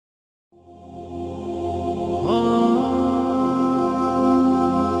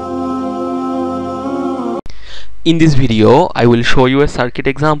In this video, I will show you a circuit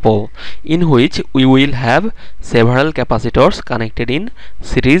example in which we will have several capacitors connected in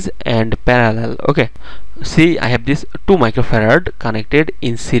series and parallel. Okay, see, I have this 2 microfarad connected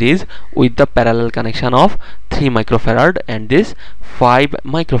in series with the parallel connection of 3 microfarad and this 5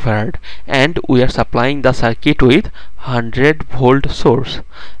 microfarad, and we are supplying the circuit with 100 volt source,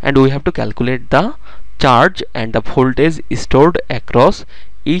 and we have to calculate the charge and the voltage stored across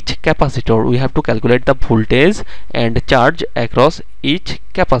each capacitor. We have to calculate the voltage and charge across each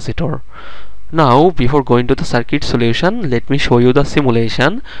capacitor. Now, before going to the circuit solution, let me show you the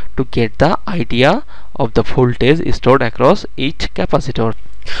simulation to get the idea of the voltage stored across each capacitor.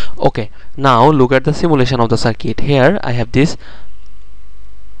 Okay, now look at the simulation of the circuit. Here I have this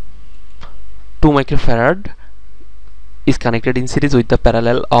 2 microfarad is connected in series with the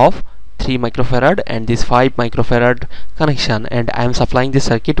parallel of 3 microfarad and this 5 microfarad connection, and I am supplying this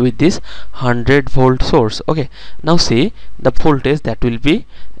circuit with this 100 volt source. Okay, now see, the voltage that will be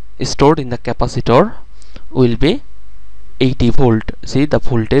stored in the capacitor will be 80 volt. See, the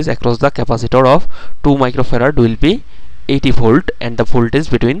voltage across the capacitor of 2 microfarad will be 80 volt, and the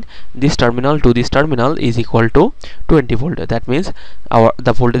voltage between this terminal to this terminal is equal to 20 volt. That means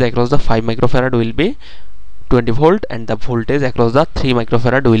the voltage across the 5 microfarad will be 20 volt and the voltage across the 3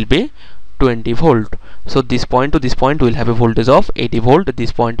 microfarad will be 20 volt. So this point to this point we will have a voltage of 80 volt.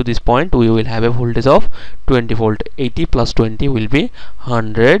 This point to this point we will have a voltage of 20 volt. 80 plus 20 will be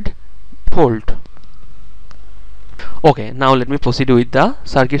 100 volt. Okay, now let me proceed with the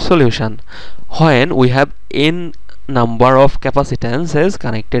circuit solution. When we have n number of capacitances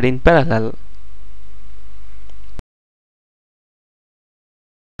connected in parallel,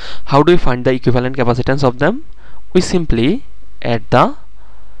 how do we find the equivalent capacitance of them? We simply add the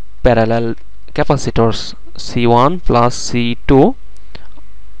parallel capacitors C1 plus C2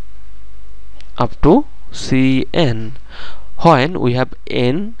 up to Cn. When we have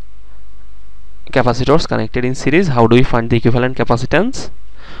n capacitors connected in series, how do we find the equivalent capacitance?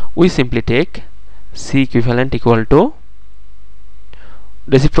 We simply take C equivalent equal to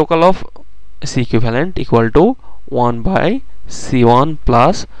reciprocal of C equivalent equal to 1 by C1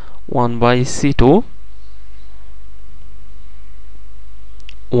 plus 1 by C2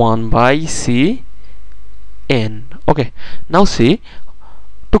 1 by Cn. Okay, now see,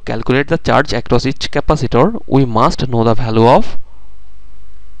 to calculate the charge across each capacitor we must know the value of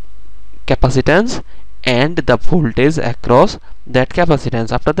capacitance and the voltage across that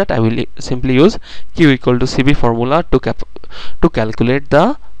capacitance. After that I will simply use Q equal to CB formula to calculate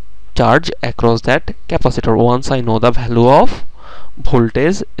the charge across that capacitor once I know the value of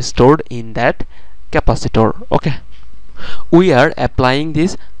voltage stored in that capacitor. Okay, we are applying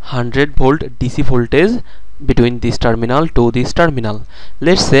this 100 volt DC voltage between this terminal to this terminal.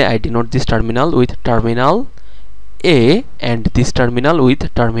 Let's say I denote this terminal with terminal A and this terminal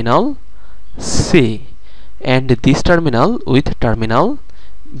with terminal C and this terminal with terminal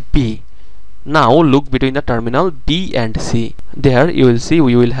B. Now look between the terminal B and C. There you will see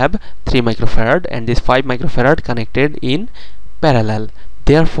we will have 3 microfarad and this 5 microfarad connected in parallel.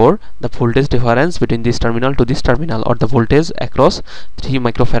 Therefore, the voltage difference between this terminal to this terminal, or the voltage across 3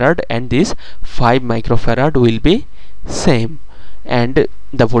 microfarad and this 5 microfarad will be same, and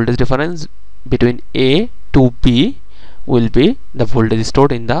the voltage difference between A to B will be the voltage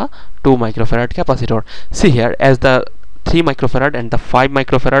stored in the 2 microfarad capacitor. See here, as the 3 microfarad and the 5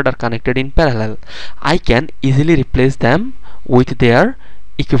 microfarad are connected in parallel, I can easily replace them with their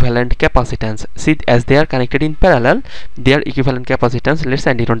equivalent capacitance. See, as they are connected in parallel, their equivalent capacitance, let's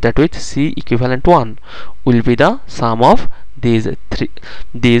denote that with C equivalent 1 will be the sum of these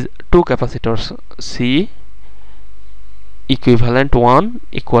two capacitors. C equivalent 1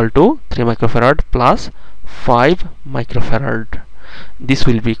 equal to 3 microfarad plus 5 microfarad. This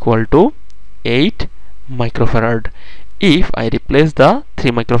will be equal to 8 microfarad. If I replace the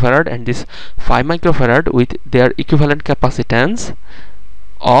 3 microfarad and this 5 microfarad with their equivalent capacitance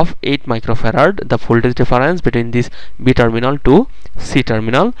of 8 microfarad, the voltage difference between this B terminal to C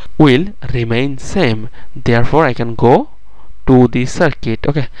terminal will remain same. Therefore, I can go to the circuit.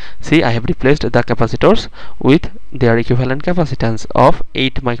 Okay, see, I have replaced the capacitors with their equivalent capacitance of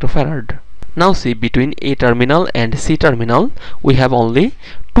 8 microfarad. Now see, between A terminal and C terminal we have only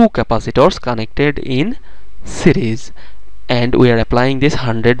 2 capacitors connected in series, and we are applying this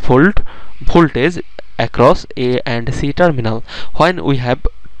 100 volt voltage across A and C terminal. When we have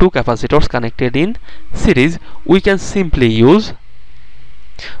 2 capacitors connected in series, we can simply use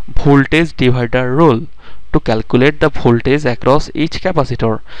voltage divider rule to calculate the voltage across each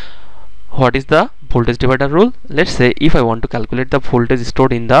capacitor. What is the voltage divider rule? Let's say if I want to calculate the voltage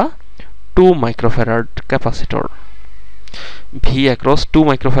stored in the 2 microfarad capacitor. V across 2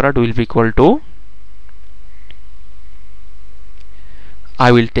 microfarad will be equal to,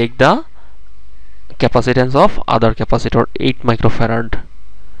 I will take the capacitance of other capacitor 8 microfarad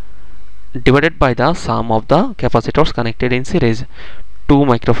divided by the sum of the capacitors connected in series. 2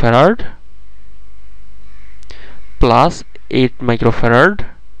 microfarad plus 8 microfarad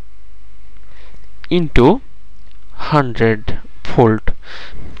into 100 volt.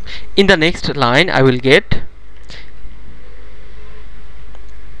 In the next line I will get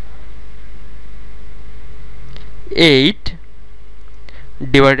 8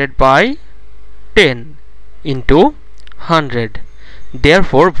 divided by 10 into 100.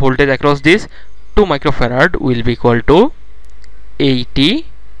 Therefore voltage across this 2 microfarad will be equal to 80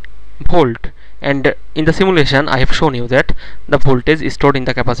 volt, and in the simulation I have shown you that the voltage stored in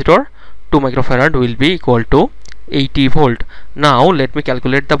the capacitor 2 microfarad will be equal to 80 volt. Now let me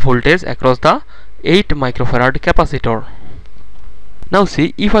calculate the voltage across the 8 microfarad capacitor. Now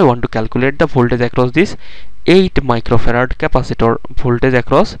see, if I want to calculate the voltage across this 8 microfarad capacitor, voltage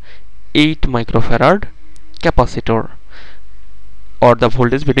across 8 microfarad capacitor, or the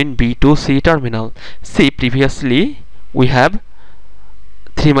voltage between B to C terminal. See, previously we have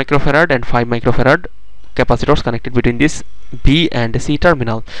 3 microfarad and 5 microfarad capacitors connected between this B and C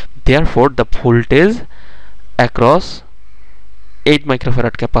terminal. Therefore the voltage across 8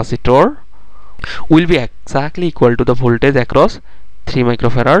 microfarad capacitor will be exactly equal to the voltage across 3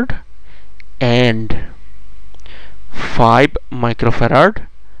 microfarad and 5 microfarad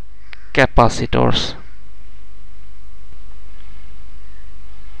capacitors.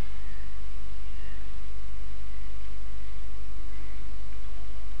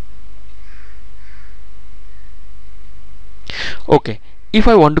 Okay, if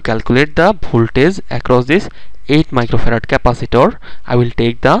I want to calculate the voltage across this 8 microfarad capacitor, I will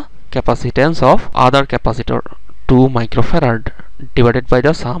take the capacitance of other capacitor 2 microfarad divided by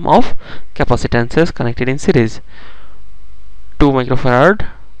the sum of capacitances connected in series. 2 microfarad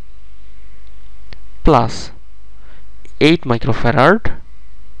plus 8 microfarad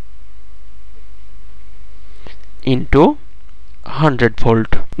into 100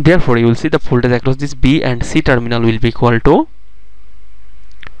 volt. Therefore you will see the voltage across this B and C terminal will be equal to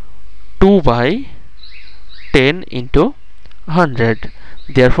 2 by 10 into 100.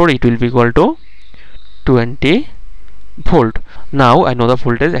 Therefore it will be equal to 20 volt. Now I know the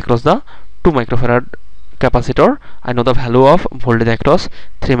voltage across the 2 microfarad capacitor. I know the value of voltage across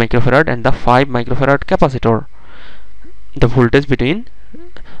 3 microfarad and the 5 microfarad capacitor. The voltage between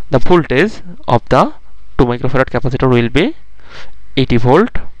the voltage of the 2 microfarad capacitor will be 80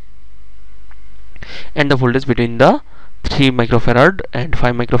 volt, and the voltage between the 3 microfarad and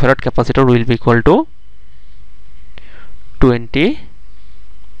 5 microfarad capacitor will be equal to 20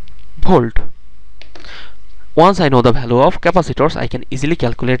 volt. Once I know the value of capacitors, I can easily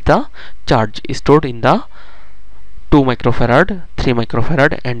calculate the charge stored in the 2 microfarad, 3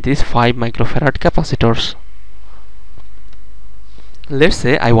 microfarad and these 5 microfarad capacitors. Let's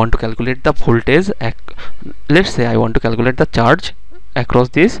say I want to calculate the voltage, let's say I want to calculate the charge across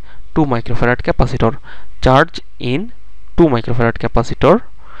this 2 microfarad capacitor. Charge in 2 microfarad capacitor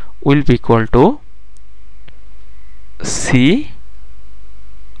will be equal to C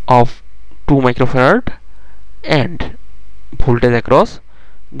of 2 microfarad and voltage across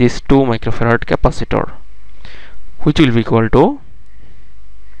this 2 microfarad capacitor, which will be equal to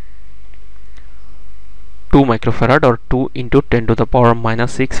 2 microfarad or 2 into 10 to the power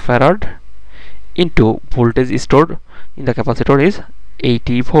minus 6 farad into voltage stored in the capacitor is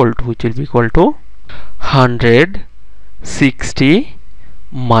 80 volt, which will be equal to 160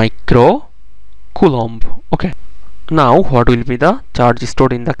 micro coulomb. Okay, now what will be the charge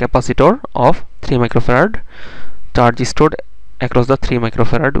stored in the capacitor of 3 microfarad? Charge stored across the 3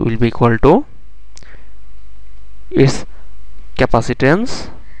 microfarad will be equal to its capacitance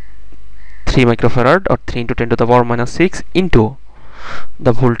 3 microfarad or 3 into 10 to the power minus 6 into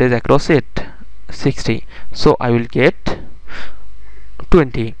the voltage across it 60. So I will get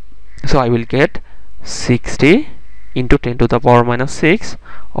 20. So I will get 60 into 10 to the power minus 6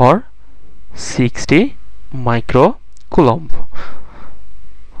 or 60 micro coulomb.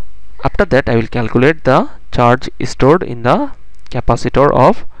 After that I will calculate the charge stored in the capacitor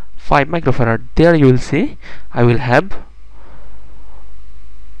of 5 microfarad. There you will see I will have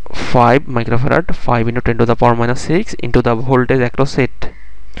 5 microfarad, 5 into 10 to the power minus 6 into the voltage across it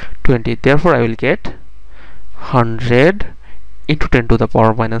 20. Therefore I will get 100 into 10 to the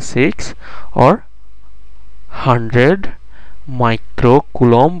power minus 6 or 100 micro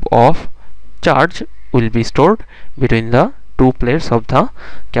coulomb of charge will be stored between the 2 plates of the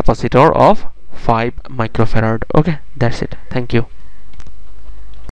capacitor of 5 microfarad. Okay, that's it. Thank you.